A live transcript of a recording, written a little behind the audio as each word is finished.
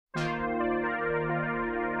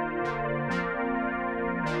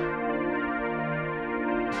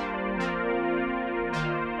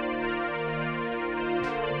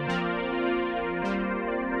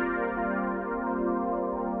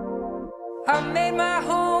made my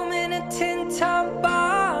home in a tin-top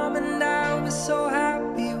bomb, and I was so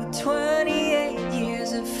happy with 28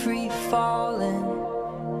 years of free falling.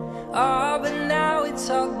 Oh, but now it's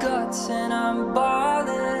all guts and I'm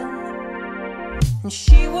balling. And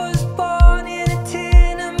she was born in a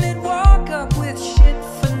tenement, walk up with shit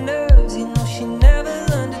for nerves. You know, she never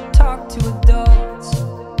learned to talk to adults.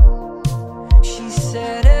 She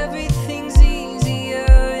said everything's easier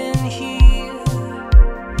in here.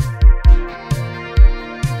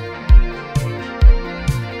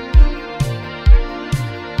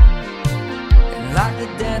 And like the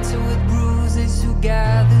dancer with bruises who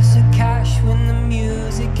gathers her cash when the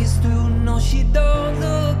music is through, no, she don't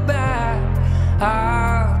look back.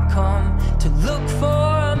 I've come to look for